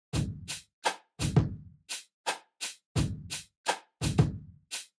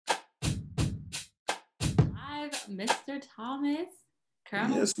Mr. Thomas.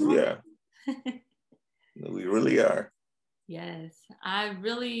 Colonel Yes, Thomas. we are. We really are. Yes, I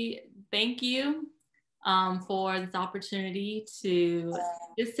really thank you for this opportunity to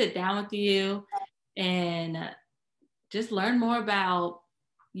just sit down with you and just learn more about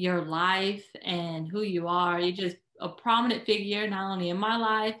your life and who you are. You're just a prominent figure, not only in my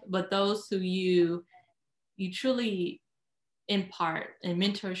life, but those who you truly impart in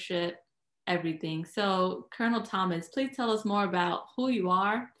mentorship, everything. So, Colonel Thomas, please tell us more about who you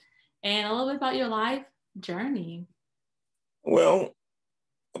are and a little bit about your life journey. Well,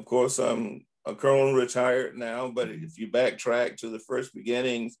 of course, I'm a colonel retired now, but if you backtrack to the first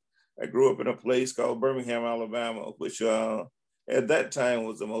beginnings, I grew up in a place called Birmingham, Alabama, which at that time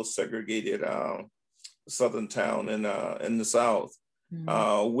was the most segregated southern town in the South.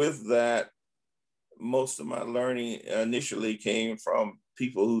 With that, most of my learning initially came from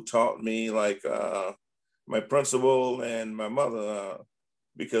people who taught me, like my principal and my mother,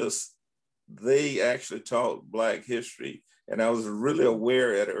 because they actually taught Black history. And I was really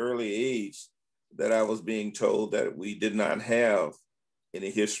aware at an early age that I was being told that we did not have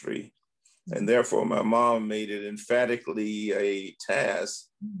any history. And therefore, my mom made it emphatically a task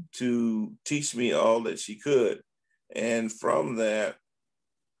to teach me all that she could. And from that,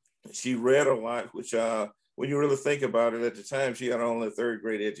 she read a lot, which when you really think about it, at the time, she had only a third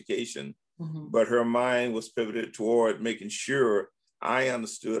grade education, but her mind was pivoted toward making sure I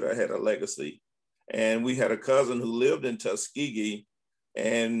understood I had a legacy. And we had a cousin who lived in Tuskegee,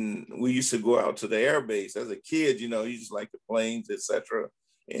 and we used to go out to the air base. As a kid, you just like the planes, etc.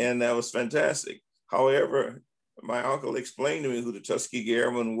 And that was fantastic. However, my uncle explained to me who the Tuskegee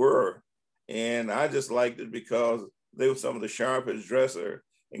Airmen were. And I just liked it because they were some of the sharpest dresser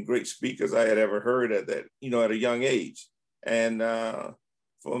and great speakers I had ever heard at that, at a young age. And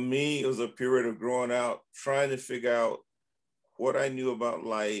for me, it was a period of growing out, trying to figure out what I knew about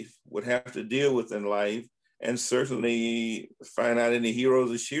life, would have to deal with in life, and certainly find out any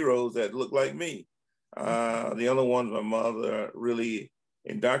heroes or sheroes that looked like me. The other ones my mother really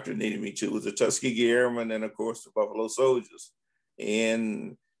indoctrinated me to was the Tuskegee Airmen and, of course, the Buffalo Soldiers.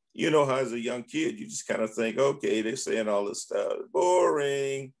 And you know how as a young kid, you just kind of think, okay, they're saying all this stuff,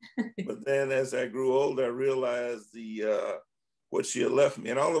 boring. But then as I grew older, I realized what she had left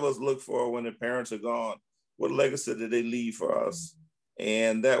me. And all of us look for when the parents are gone, what legacy did they leave for us?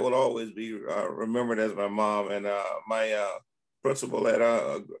 And that will always be remembered as my mom and my principal at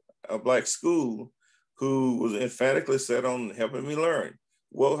a Black school, who was emphatically set on helping me learn.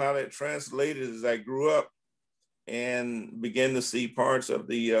 Well, how that translated as I grew up and began to see parts of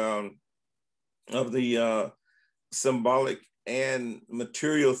the symbolic and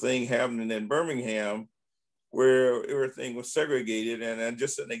material thing happening in Birmingham, where everything was segregated. And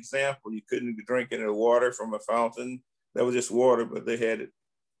just an example, you couldn't drink any water from a fountain that was just water, but they had it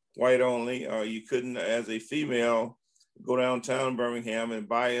white only. You couldn't, as a female, go downtown Birmingham and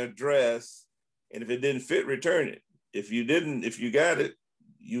buy a dress, and if it didn't fit, return it. If you got it,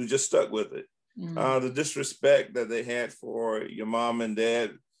 you just stuck with it. The disrespect that they had for your mom and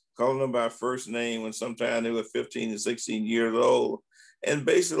dad, calling them by first name when sometimes they were 15 and 16 years old, and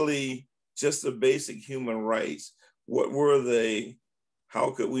basically just the basic human rights. What were they?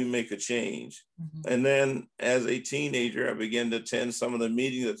 How could we make a change? And then as a teenager, I began to attend some of the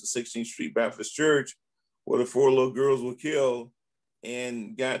meetings at the 16th Street Baptist Church, where the 4 little girls were killed,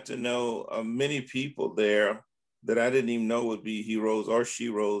 and got to know many people there that I didn't even know would be heroes or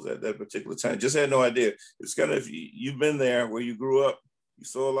sheroes at that particular time. Just had no idea. It's kind of, if you've been there where you grew up, you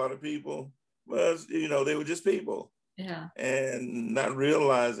saw a lot of people, but they were just people. Yeah. And not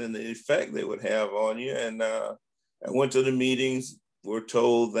realizing the effect they would have on you. And I went to the meetings, were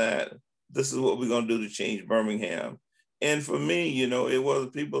told that this is what we're going to do to change Birmingham. And for me, it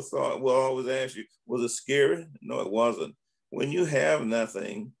wasn't, people thought, well, I always ask you, was it scary? No, it wasn't. When you have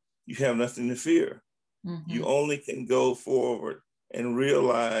nothing, you have nothing to fear. You only can go forward and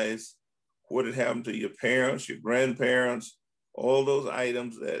realize what had happened to your parents, your grandparents, all those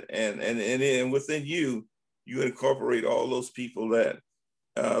items that, and within you incorporate all those people that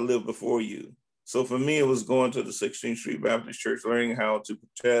lived before you. So for me, it was going to the 16th Street Baptist Church, learning how to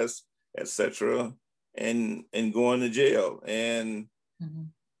protest, etc., and going to jail. And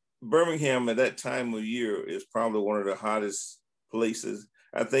Birmingham at that time of year is probably one of the hottest places.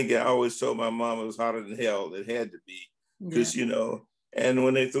 I think I always told my mom it was hotter than hell. It had to be, because, and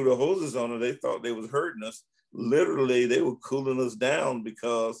when they threw the hoses on her, they thought they was hurting us. Literally, they were cooling us down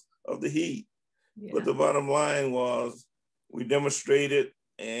because of the heat. Yeah. But the bottom line was we demonstrated,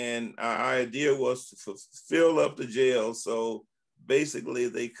 and our idea was to fill up the jail. So basically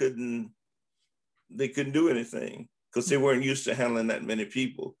they couldn't they couldn't do anything because they weren't used to handling that many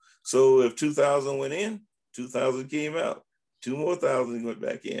people. So if 2,000 went in, 2,000 came out, 2 more thousand went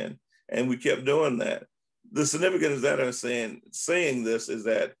back in, and we kept doing that. The significance of that I'm saying this is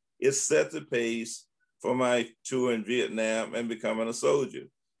that it set the pace for my tour in Vietnam and becoming a soldier,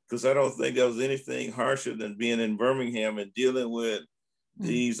 because I don't think there was anything harsher than being in Birmingham and dealing with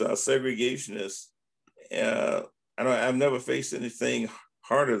these segregationists. I've never faced anything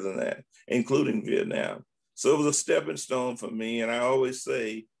harder than that, including Vietnam. So it was a stepping stone for me. And I always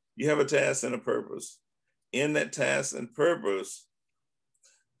say, you have a task and a purpose. In that task and purpose,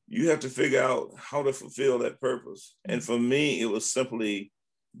 you have to figure out how to fulfill that purpose. And for me, it was simply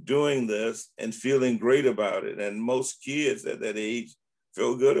doing this and feeling great about it. And most kids at that age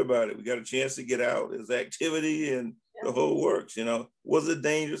feel good about it. We got a chance to get out. There's activity and the whole works, you know. Was it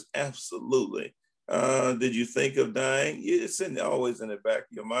dangerous? Absolutely. Did you think of dying? It's always in the back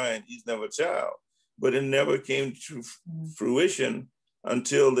of your mind. He's never a child. But it never came to fruition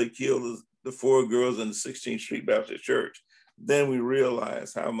until they killed the 4 girls in the 16th Street Baptist Church. Then we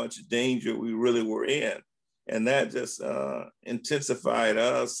realized how much danger we really were in. And that just intensified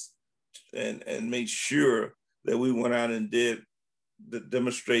us and made sure that we went out and did the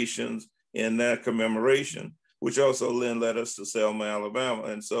demonstrations in that commemoration, which also then led us to Selma, Alabama.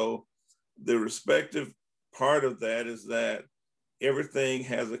 And so the respective part of that is that everything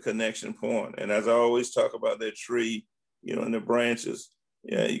has a connection point. And as I always talk about that tree, you know, and the branches,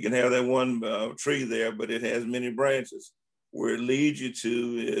 yeah, you can have that one tree there, but it has many branches. Where it leads you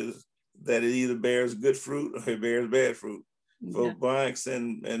to is that it either bears good fruit or it bears bad fruit. Yeah. For Blacks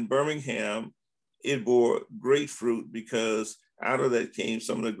in Birmingham, it bore great fruit because out of that came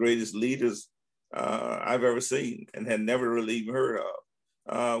some of the greatest leaders I've ever seen and had never really even heard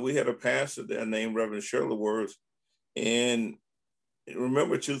of. We had a pastor there named Reverend Sherloworth, and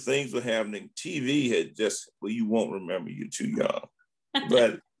remember 2 things were happening. TV had just, well, you won't remember, you're too young.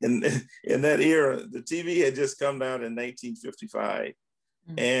 But in that era, the TV had just come out in 1955,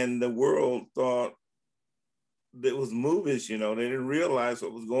 and the world thought there was movies, you know, they didn't realize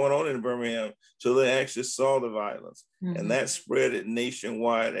what was going on in Birmingham till they actually saw the violence. And that spread it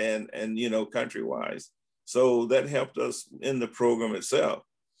nationwide and you know, countrywide. So that helped us in the program itself.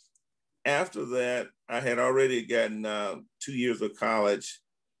 After that, I had already gotten 2 years of college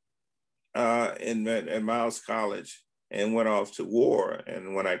at Miles College, and went off to war.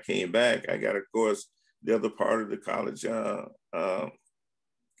 And when I came back, I got, of course, the other part of the college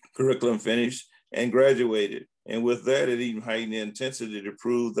curriculum finished and graduated. And with that, it even heightened the intensity to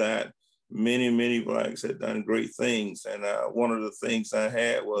prove that many, many Blacks had done great things. And one of the things I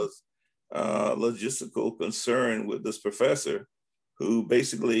had was logistical concern with this professor who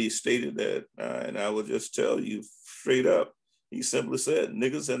basically stated that, and I will just tell you straight up, he simply said,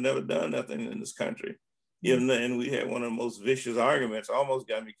 niggas have never done nothing in this country. And we had one of the most vicious arguments, almost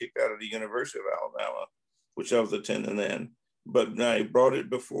got me kicked out of the University of Alabama, which I was attending then. But I brought it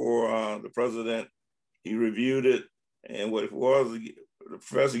before the president. He reviewed it, and what it was, the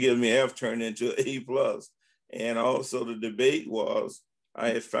professor gave me F turned into an A+. And also the debate was, I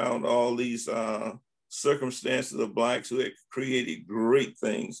had found all these circumstances of Blacks who had created great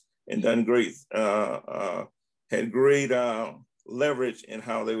things and done great, had great leverage in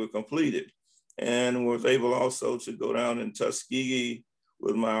how they were completed. And was able also to go down in Tuskegee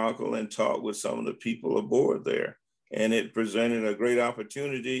with my uncle and talk with some of the people aboard there. And it presented a great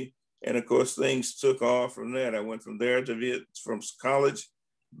opportunity. And of course, things took off from that. I went from there to from college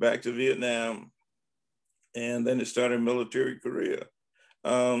back to Vietnam, and then it started a military career.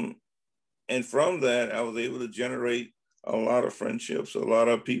 And from that, I was able to generate a lot of friendships, a lot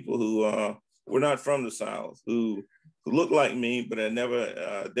of people who were not from the South, who looked like me, but I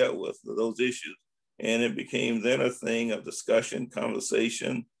never dealt with those issues. And it became then a thing of discussion,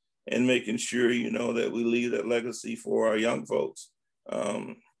 conversation, and making sure, you know, that we leave that legacy for our young folks.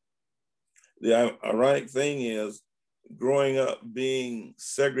 The ironic thing is, growing up being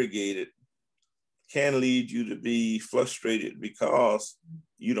segregated can lead you to be frustrated because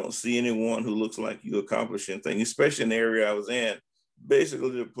you don't see anyone who looks like you accomplishing things, especially in the area I was in.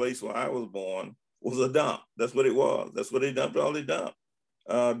 Basically, the place where I was born was a dump. That's what it was. That's what they dumped, all they dumped.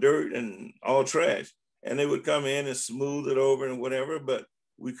 Dirt and all trash. And they would come in and smooth it over and whatever, but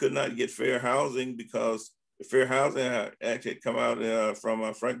we could not get fair housing because the Fair Housing Act had come out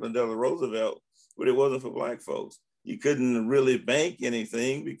from Franklin Delano Roosevelt, but it wasn't for Black folks. You couldn't really bank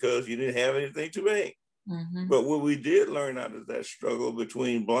anything because you didn't have anything to bank. But what we did learn out of that struggle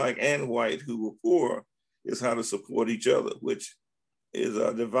between Black and white who were poor is how to support each other, which is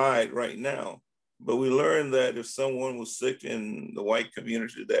a divide right now. But we learned that if someone was sick in the white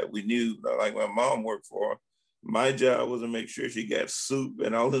community that we knew, like my mom worked for, my job was to make sure she got soup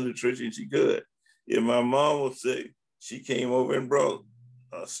and all the nutrition she could. If my mom was sick, she came over and brought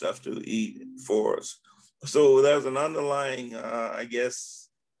stuff to eat for us. So there's an underlying, I guess,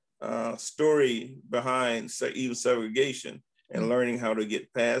 story behind even segregation and learning how to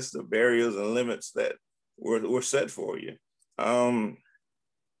get past the barriers and limits that were set for you.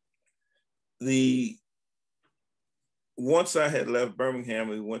 Once I had left Birmingham,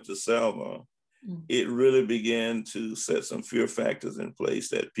 we went to Selma. It really began to set some fear factors in place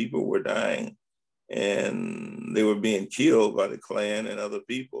that people were dying and they were being killed by the Klan and other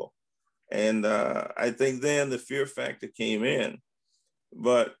people. And I think then the fear factor came in.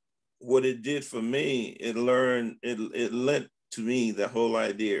 But what it did for me, it lent to me the whole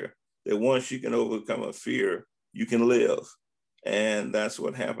idea that once you can overcome a fear, you can live. And that's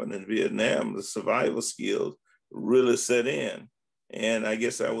what happened in Vietnam. The survival skills really set in. And I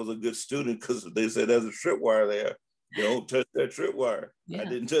guess I was a good student because they said there's a tripwire there. Don't touch that tripwire. Yeah. I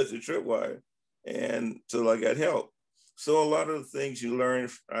didn't touch the tripwire. And so I got help. So a lot of the things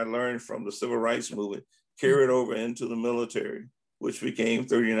I learned from the civil rights movement carried over into the military, which became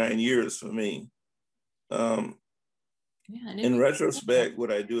 39 years for me. In retrospect,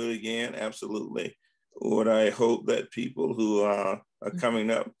 would I do it again? Absolutely. Would I hope that people who are coming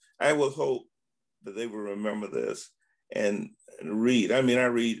up, I will hope that they will remember this and read. I mean, I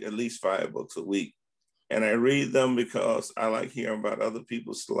read at least 5 books a week. And I read them because I like hearing about other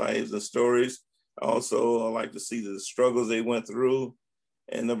people's lives and stories. Also, I like to see the struggles they went through.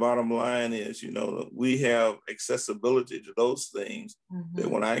 And the bottom line is, we have accessibility to those things that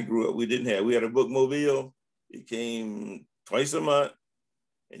when I grew up, we didn't have. We had a bookmobile. It came twice a month,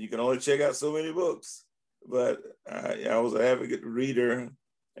 and you can only check out so many books. But I was an avid reader,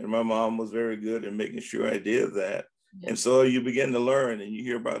 and my mom was very good in making sure I did that. Yeah. And so you begin to learn, and you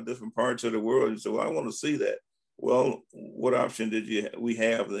hear about different parts of the world. And so I want to see that. Well, what option did we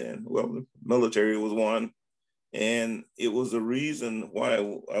have then? Well, the military was one. And it was the reason why,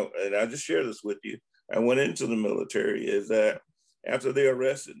 and I just share this with you, I went into the military, is that after they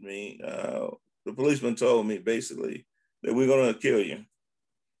arrested me, the policeman told me basically that we're going to kill you.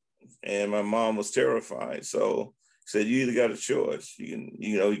 And my mom was terrified. So he said, you either got a choice. You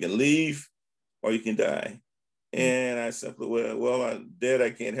can leave or you can die. And I simply, I'm dead,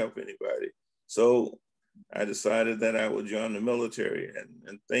 I can't help anybody. So I decided that I would join the military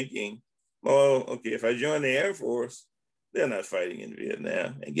and thinking, well, okay, if I join the Air Force, they're not fighting in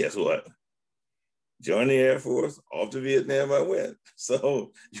Vietnam. And guess what? Join the Air Force, off to Vietnam I went.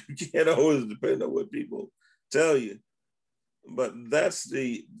 So you can't always depend on what people tell you. But that's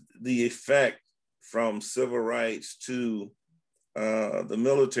the effect from civil rights to the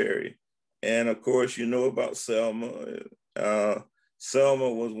military. And of course, you know about Selma. Selma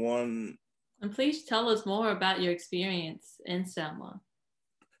was one. And please tell us more about your experience in Selma.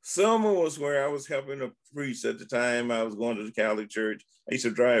 Selma was where I was helping a priest at the time. I was going to the Catholic Church. I used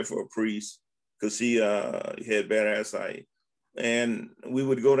to drive for a priest because he had bad eyesight. And we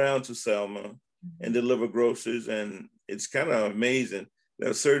would go down to Selma and deliver groceries. And it's kind of amazing.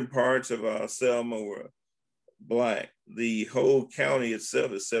 There are certain parts of Selma were Black. The whole county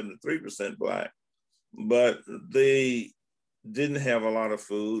itself is 73% Black. But they didn't have a lot of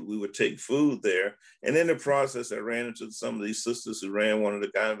food. We would take food there. And in the process, I ran into some of these sisters who ran one of the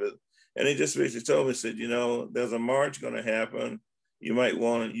convents. And they just basically told me, said, there's a march going to happen.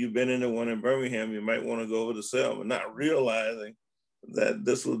 You've been in the one in Birmingham, you might want to go over to Selma, not realizing that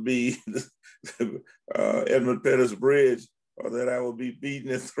this would be Edmund Pettis Bridge, or that I would be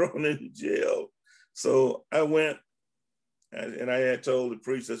beaten and thrown into jail. So I went, and I had told the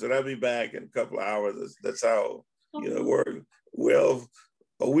priest, I said, I'll be back in a couple of hours. That's how work. Well,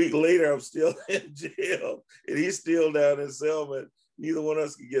 a week later, I'm still in jail, and he's still down in Selma. Neither one of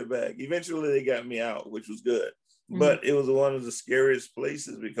us could get back. Eventually, they got me out, which was good. But it was one of the scariest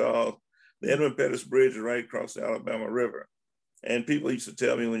places because the Edmund Pettis Bridge is right across the Alabama River. And people used to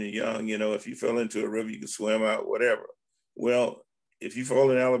tell me when you're young, if you fell into a river, you could swim out, whatever. Well, if you fall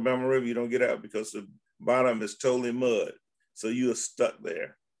in the Alabama River, you don't get out because the bottom is totally mud. So you are stuck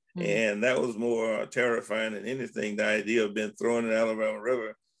there. And that was more terrifying than anything, the idea of being thrown in the Alabama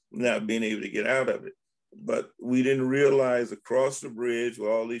River, not being able to get out of it. But we didn't realize across the bridge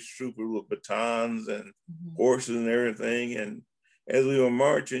were all these troopers with batons and horses and everything. And as we were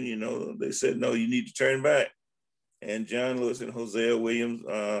marching, they said, no, you need to turn back. And John Lewis and Hosea Williams,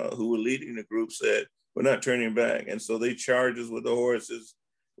 who were leading the group, said, we're not turning back. And so they charged us with the horses.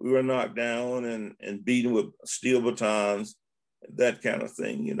 We were knocked down and beaten with steel batons, that kind of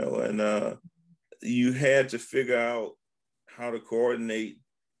thing, and you had to figure out how to coordinate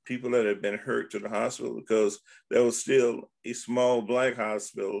people that had been hurt to the hospital, because there was still a small Black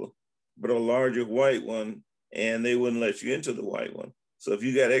hospital, but a larger white one, and they wouldn't let you into the white one. So if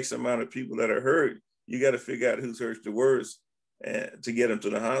you got X amount of people that are hurt, you got to figure out who's hurt the worst to get them to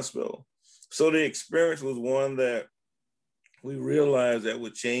the hospital. So the experience was one that we realized that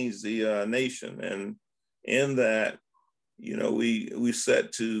would change the nation. And in that, we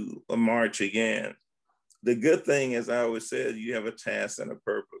set to a march again. The good thing, as I always said, you have a task and a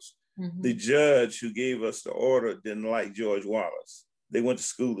purpose. Mm-hmm. The judge who gave us the order didn't like George Wallace. They went to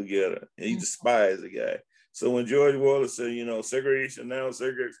school together, and he despised the guy. So when George Wallace said, segregation now,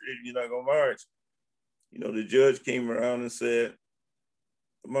 segregation, you're not gonna march, the judge came around and said,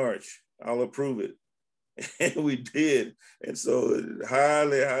 march, I'll approve it. And we did. And so it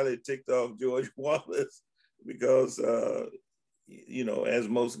highly, highly ticked off George Wallace, because, as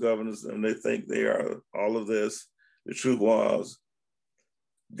most governors, and they think they are all of this, the truth was,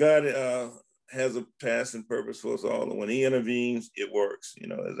 God has a task and purpose for us all. And when he intervenes, it works.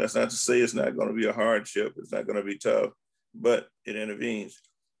 That's not to say it's not going to be a hardship. It's not going to be tough, but it intervenes.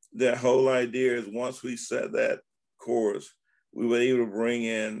 That whole idea is, once we set that course, we were able to bring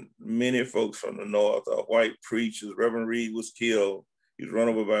in many folks from the North. White preachers. Reverend Reed was killed. He was run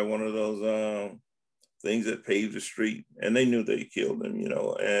over by one of those things that paved the street, and they knew they killed him,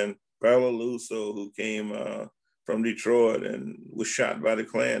 And Paolo Luso, who came from Detroit and was shot by the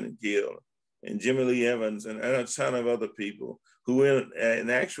Klan and killed, and Jimmy Lee Evans, and a ton of other people who and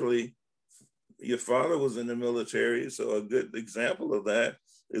actually, your father was in the military, so a good example of that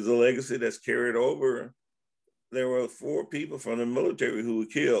is a legacy that's carried over. There were 4 people from the military who were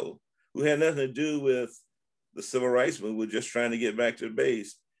killed, who had nothing to do with the civil rights movement, just trying to get back to the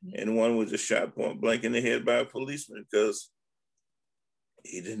base. And one was just shot point blank in the head by a policeman because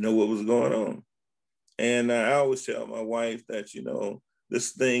he didn't know what was going on. And I always tell my wife that,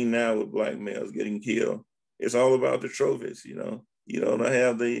 this thing now with Black males getting killed, it's all about the trophies, You don't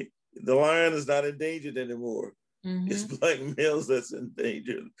have the lion is not endangered anymore. Mm-hmm. It's Black males that's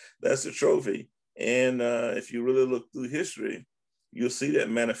endangered. That's the trophy. And if you really look through history, you'll see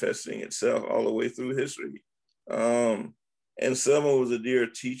that manifesting itself all the way through history. And Selma was a dear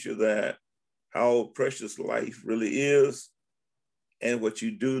teacher that how precious life really is, and what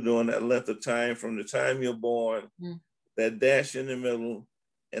you do during that length of time, from the time you're born, that dash in the middle,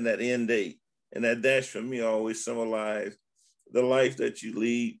 and that end date. And that dash for me always symbolized the life that you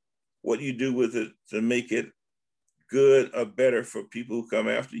lead, what you do with it to make it good or better for people who come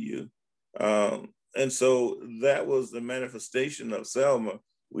after you. And so that was the manifestation of Selma.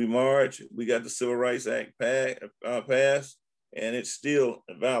 We marched, we got the Civil Rights Act passed, and it's still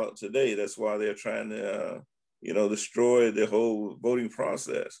valid today. That's why they're trying to, destroy the whole voting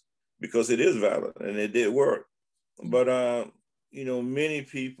process, because it is valid and it did work. But, many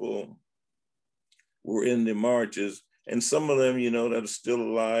people were in the marches, and some of them, that are still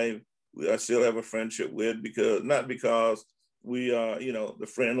alive, I still have a friendship with, not because we are, the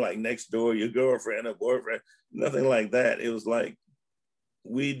friend like next door, your girlfriend or boyfriend, nothing like that. It was like,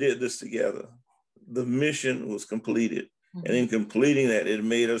 we did this together. The mission was completed. Mm-hmm. And in completing that, it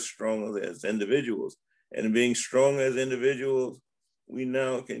made us stronger as individuals. And being strong as individuals, we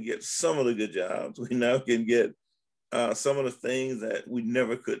now can get some of the good jobs. We now can get some of the things that we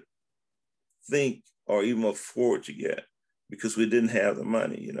never could think or even afford to get, because we didn't have the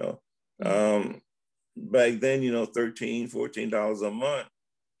money, Back then, $13, $14 a month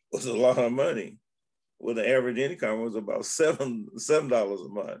was a lot of money. Well, the average income was about $7 a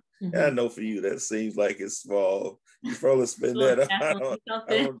month. Mm-hmm. And I know for you, that seems like it's small. You probably spend that.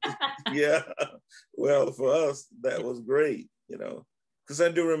 Yeah. Well, for us, that was great, because I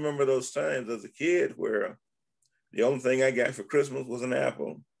do remember those times as a kid where the only thing I got for Christmas was an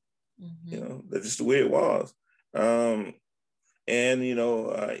apple. Mm-hmm. That's just the way it was.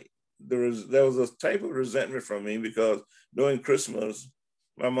 There was a type of resentment from me, because during Christmas,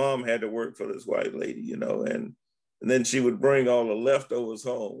 my mom had to work for this white lady, and then she would bring all the leftovers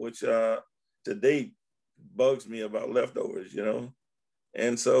home, which to date bugs me about leftovers,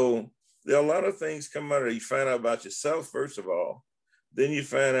 And so there are a lot of things come out of it. You find out about yourself, first of all, then you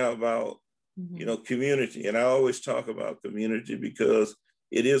find out about, community. And I always talk about community, because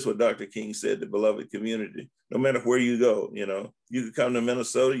it is what Dr. King said, the beloved community. No matter where you go, you could come to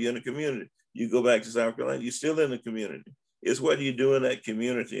Minnesota, you're in a community. You go back to South Carolina, you're still in the community. It's what you do in that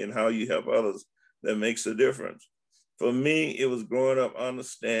community and how you help others that makes a difference. For me, it was growing up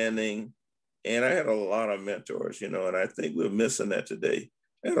understanding, and I had a lot of mentors, and I think we're missing that today.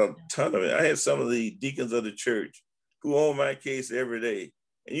 I had a ton of it. I had some of the deacons of the church who on my case every day.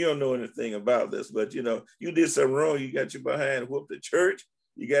 and you don't know anything about this, but you know, you did something wrong, you got your behind whooped at church,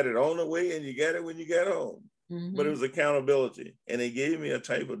 you got it on the way and you got it when you got home. But it was accountability. And it gave me a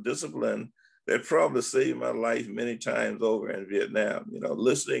type of discipline that probably saved my life many times over in Vietnam. You know,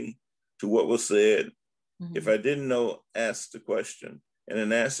 listening to what was said. If I didn't know, ask the question. And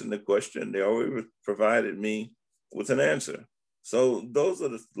in asking the question, they always provided me with an answer. So those are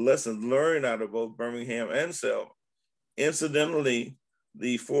the lessons learned out of both Birmingham and Selma. Incidentally,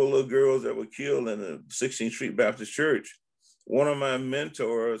 the 4 little girls that were killed in the 16th Street Baptist Church, one of my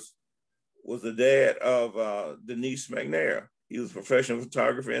mentors was the dad of Denise McNair. He was a professional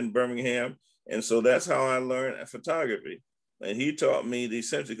photographer in Birmingham. And so that's how I learned photography. And he taught me the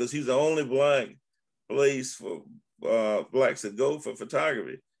essential, because he's the only Black place for Blacks that go for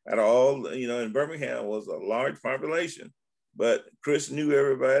photography. Out of all, you know, in Birmingham was a large population, but Chris knew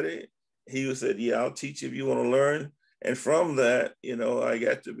everybody. He said, yeah, I'll teach you if you want to learn. And from that, you know, I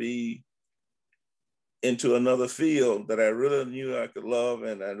got to be into another field that I really knew I could love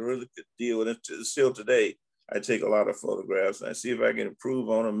and I really could deal with it. Still today, I take a lot of photographs and I see if I can improve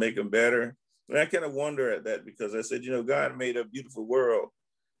on them, make them better. And I kind of wonder at that, because I said, you know, God made a beautiful world.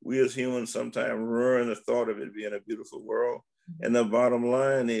 We as humans sometimes ruin the thought of it being a beautiful world. And the bottom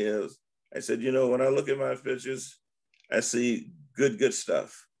line is, I said, you know, when I look at my pictures, I see good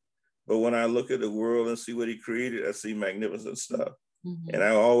stuff. But when I look at the world and see what he created, I see magnificent stuff. And I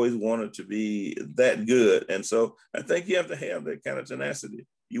always wanted to be that good. And so I think you have to have that kind of tenacity.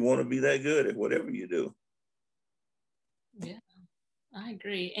 You want to be that good at whatever you do. Yeah, I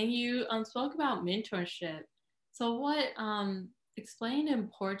agree. And you spoke about mentorship. So what, explain the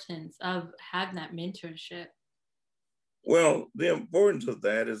importance of having that mentorship. Well, the importance of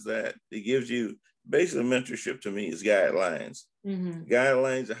that is that it gives you, basically mentorship to me is guidelines.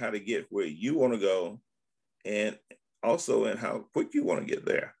 Guidelines of how to get where you want to go, and also in how quick you want to get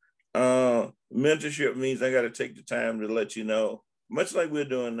there. Mentorship means I got to take the time to let you know, much like we're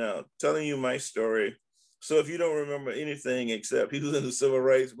doing now, telling you my story. So if you don't remember anything except he was in the civil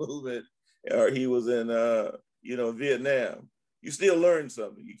rights movement or he was in, you know, Vietnam, you still learned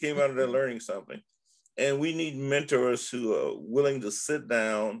something. You came out of there learning something. And we need mentors who are willing to sit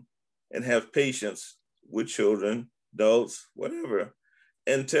down and have patience with children, adults, whatever,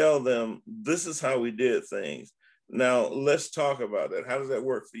 and tell them, this is how we did things. Now, let's talk about that. How does that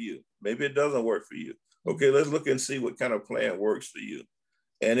work for you? Maybe it doesn't work for you. Okay, let's look and see what kind of plan works for you.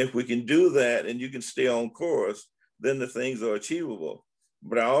 And if we can do that and you can stay on course, then the things are achievable.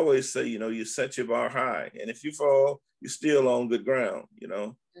 But I always say, you know, you set your bar high. And if you fall, you're still on good ground, you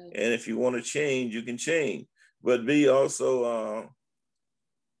know. And if you want to change, you can change. But be also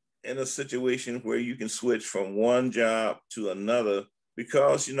in a situation where you can switch from one job to another,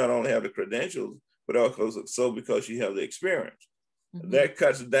 because you not only have the credentials, but also because you have the experience. That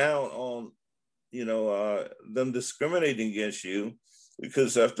cuts down on, you know, them discriminating against you,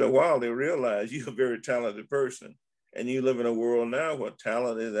 because after a while they realize you're a very talented person. And you live in a world now where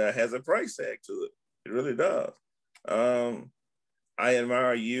talent has a price tag to it. It really does. I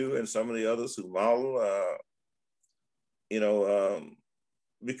admire you and some of the others who model, you know,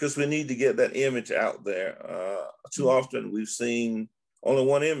 because we need to get that image out there. Too often we've seen only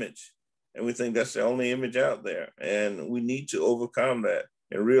one image and we think that's the only image out there. And we need to overcome that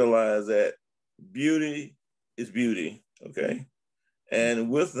and realize that beauty is beauty, okay? And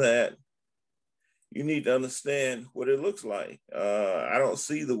with that, you need to understand what it looks like. I don't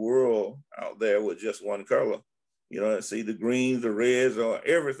see the world out there with just one color. You know, I see the greens, the reds, or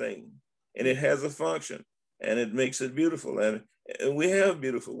everything. And it has a function and it makes it beautiful. And we have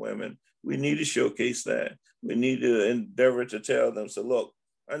beautiful women. We need to showcase that. We need to endeavor to tell them, so look,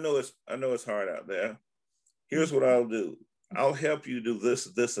 I know it's hard out there. Here's what I'll do. I'll help you do this,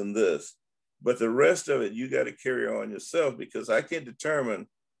 this, and this. But the rest of it, you got to carry on yourself, because I can't determine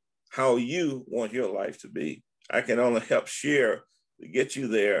how you want your life to be. I can only help share to get you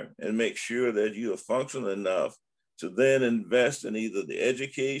there and make sure that you are functional enough to then invest in either the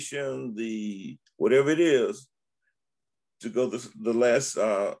education, the whatever it is, to go the last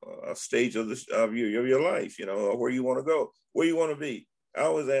stage of your life, you know, or where you want to go, where you want to be. I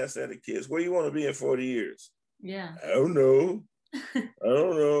always ask that to kids, where you want to be in 40 years? Yeah. I don't know. I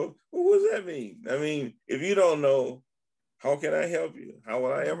don't know. Well, what does that mean? I mean, if you don't know, how can I help you? How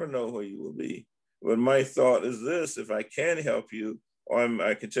will I ever know where you will be? But my thought is this: if I can help you, or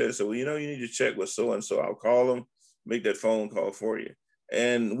I can tell you, so, well, you know, you need to check with so-and-so. I'll call them, make that phone call for you.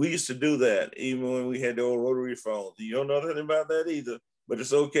 And we used to do that even when we had the old rotary phones. You don't know nothing about that either, but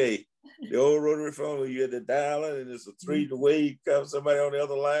it's okay. The old rotary phone where you had to dial it and it's a three-way, come somebody on the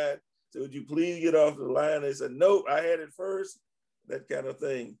other line. So would you please get off the line? They said, nope, I had it first. that kind of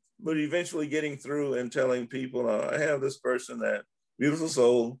thing. But eventually getting through and telling people, I have this person, that beautiful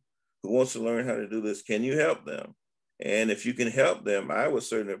soul who wants to learn how to do this. Can you help them? And if you can help them, I would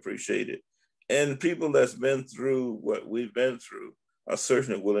certainly appreciate it. And people that's been through what we've been through are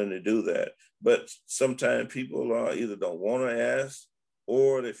certainly willing to do that. But sometimes people either don't want to ask,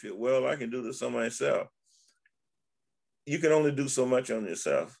 or they feel, well, I can do this on myself. You can only do so much on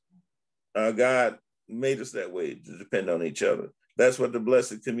yourself. God made us that way, to depend on each other. That's what the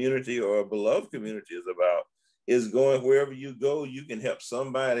blessed community, or a beloved community, is about, is going wherever you go, you can help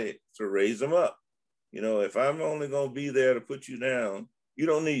somebody to raise them up. You know, if I'm only going to be there to put you down, you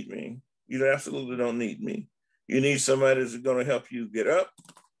don't need me. You absolutely don't need me. You need somebody that's going to help you get up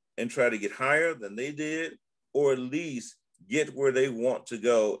and try to get higher than they did, or at least get where they want to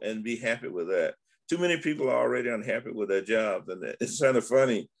go and be happy with that. Too many people are already unhappy with their jobs. And it's kind of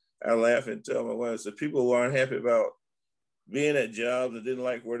funny. I laugh and tell my wife, the people who aren't happy about being at jobs and didn't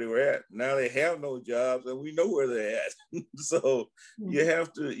like where they were at, now they have no jobs and we know where they're at. So you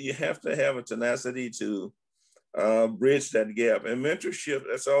have to have a tenacity to bridge that gap. And mentorship,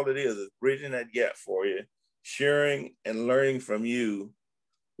 that's all it is bridging that gap for you, sharing and learning from you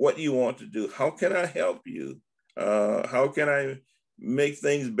what you want to do. How can I help you? How can I make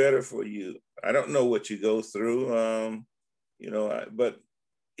things better for you? I don't know what you go through, but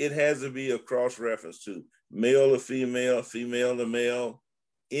it has to be a cross reference to male or female, female to male,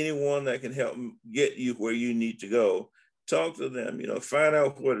 anyone that can help get you where you need to go. Talk to them, find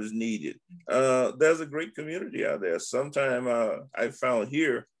out what is needed. There's a great community out there. Sometime I found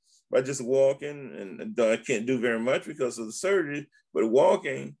here by just walking, and I can't do very much because of the surgery, but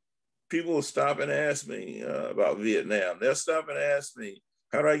walking, people will stop and ask me about Vietnam. They'll stop and ask me,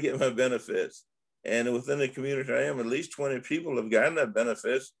 how do I get my benefits? And within the community I am, at least 20 people have gotten their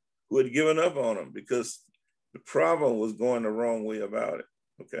benefits who had given up on them because the problem was going the wrong way about it,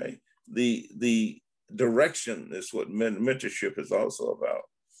 okay? The direction is what mentorship is also about.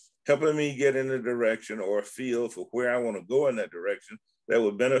 Helping me get in a direction or a field for where I want to go in that direction that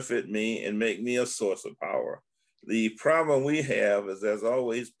would benefit me and make me a source of power. The problem we have is there's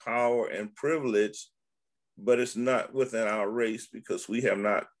always power and privilege, but it's not within our race because we have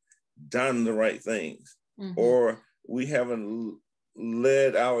not done the right things, or we haven't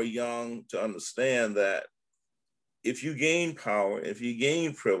led our young to understand that if you gain power, if you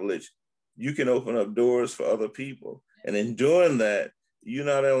gain privilege, you can open up doors for other people. And in doing that, you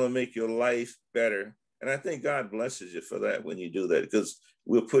not only make your life better, and I think God blesses you for that when you do that, because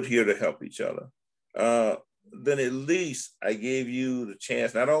we're put here to help each other. Then at least I gave you the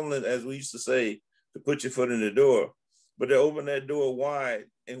chance, not only, as we used to say, to put your foot in the door, but to open that door wide,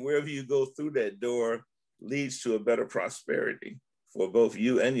 and wherever you go through that door leads to a better prosperity for both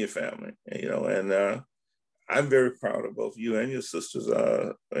you and your family. And I'm very proud of both you and your sisters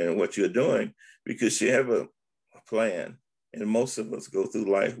and what you're doing, because you have a plan, and most of us go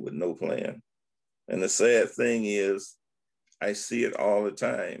through life with no plan. And the sad thing is, I see it all the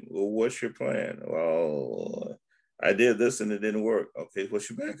time. Well, what's your plan? Well, I did this and it didn't work. Okay, what's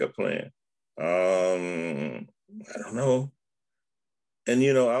your backup plan? I don't know. And,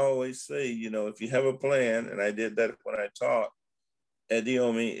 I always say, if you have a plan, and I did that when I taught at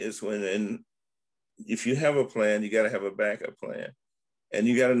DEOMI, is when, if you have a plan, you got to have a backup plan. And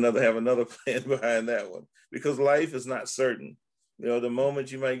you got to have another plan behind that one, because life is not certain. The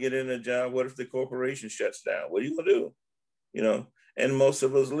moment you might get in a job, what if the corporation shuts down? What are you going to do? And most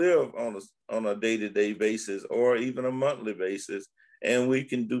of us live on a day-to-day basis or even a monthly basis, and we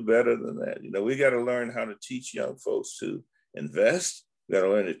can do better than that. We got to learn how to teach young folks to invest. We got to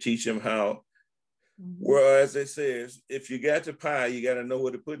learn to teach them how, well, as they say, if you got the pie, you got to know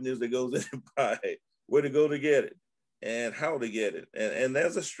what the pudding is that goes in the pie, where to go to get it, and how to get it. And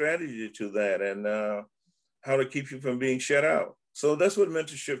there's a strategy to that, and how to keep you from being shut out. So that's what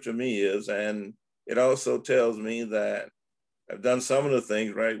mentorship to me is. And it also tells me that I've done some of the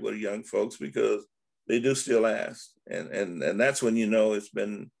things right with young folks, because they do still ask. And that's when it's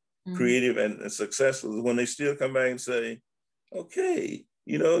been creative and successful, when they still come back and say, okay,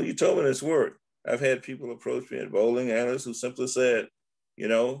 you told me this worked. I've had people approach me at bowling alleys who simply said, you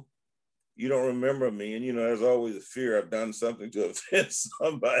don't remember me. And, there's always a fear I've done something to offend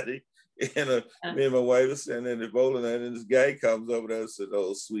somebody. And me and my wife are standing in the bowling alley, and this guy comes over there and said,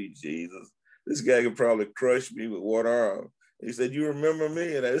 oh, sweet Jesus, this guy could probably crush me with one arm. He said, you remember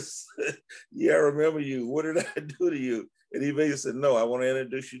me? And I said, yeah, I remember you. What did I do to you? And he basically said, no, I want to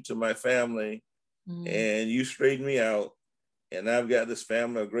introduce you to my family, and you straightened me out. And I've got this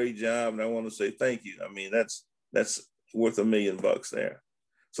family, a great job, and I want to say thank you. I mean, that's worth $1 million there.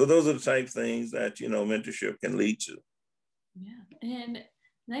 So those are the type of things that, mentorship can lead to. Yeah. And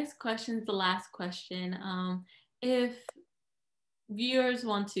next question is the last question. If viewers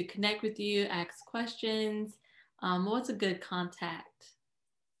want to connect with you, ask questions, what's a good contact?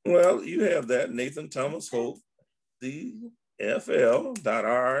 Well, you have that, Nathan Thomas Hope, DFL.RR.com.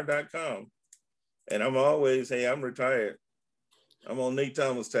 And I'm always, hey, I'm retired. I'm on Nate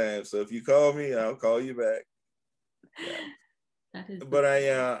Thomas time. So if you call me, I'll call you back. Yeah. But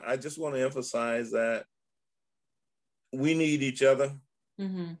I just want to emphasize that we need each other.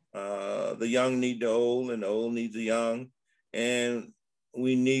 Mm-hmm. The young need the old, and the old need the young. And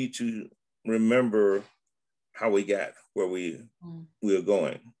we need to remember how we got where we are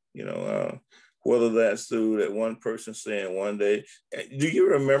going, you know, whether that's through that one person saying one day. Do you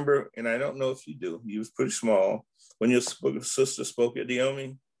remember, and I don't know if you do, you was pretty small, when your sister spoke at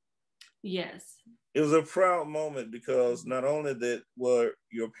DEOMI? Yes. It was a proud moment because not only that were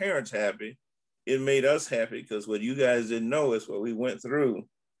your parents happy, it made us happy because what you guys didn't know is what we went through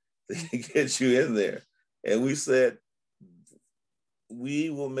to get you in there. And we said, we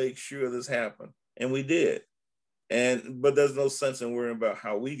will make sure this happened. And we did. But there's no sense in worrying about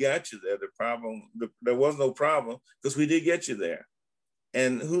how we got you there. There was no problem because we did get you there.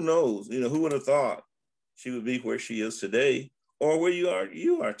 And who knows, you know, who would have thought she would be where she is today or where you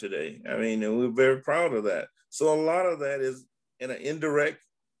are today. I mean, and we're very proud of that. So a lot of that is in an indirect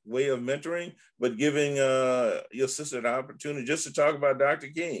way of mentoring, but giving your sister the opportunity just to talk about Dr.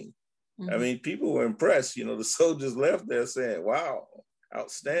 King. Mm-hmm. I mean, people were impressed, you know, the soldiers left there saying, wow,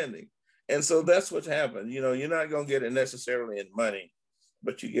 outstanding. And so that's what happened. You know, you're not going to get it necessarily in money,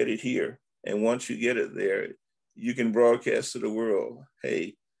 but you get it here. And once you get it there, you can broadcast to the world,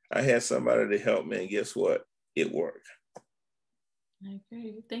 hey, I had somebody to help me, and guess what? It worked. I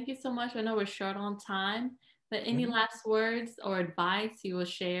agree. Thank you so much. I know we're short on time, but any last words or advice you will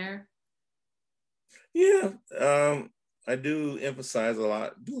share? Yeah, I do emphasize do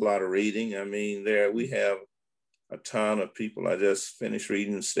a lot of reading. I mean, we have a ton of people. I just finished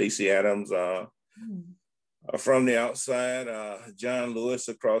reading Stacey Adams, From the Outside, John Lewis,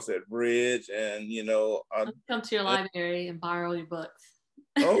 Across That Bridge, and, you know. I'll come to your library and borrow your books.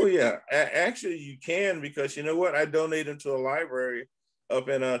 Oh, yeah. Actually, you can, because you know what? I donate them to a library up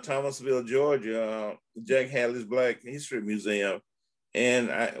in Thomasville, Georgia, Jack Hadley's Black History Museum.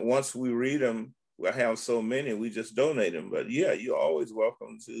 And once we read them, I have so many, we just donate them. But yeah, you're always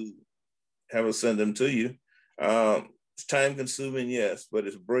welcome to have us send them to you. It's time consuming, yes, but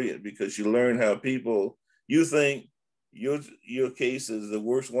it's brilliant because you learn how you think your case is the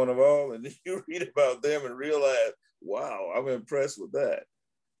worst one of all, and then you read about them and realize, wow, I'm impressed with that.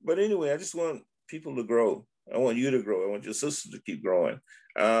 But anyway, I just want people to grow. I want you to grow. I want your sisters to keep growing.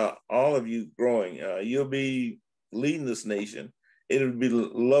 All of you growing. You'll be leading this nation. It would be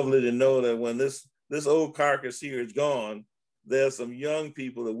lovely to know that when this old carcass here is gone, there's some young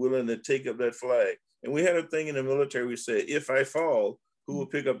people that are willing to take up that flag. And we had a thing in the military, we said, if I fall, who will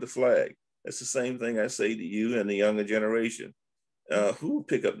pick up the flag? That's the same thing I say to you and the younger generation. Who will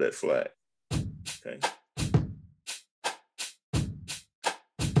pick up that flag? Okay.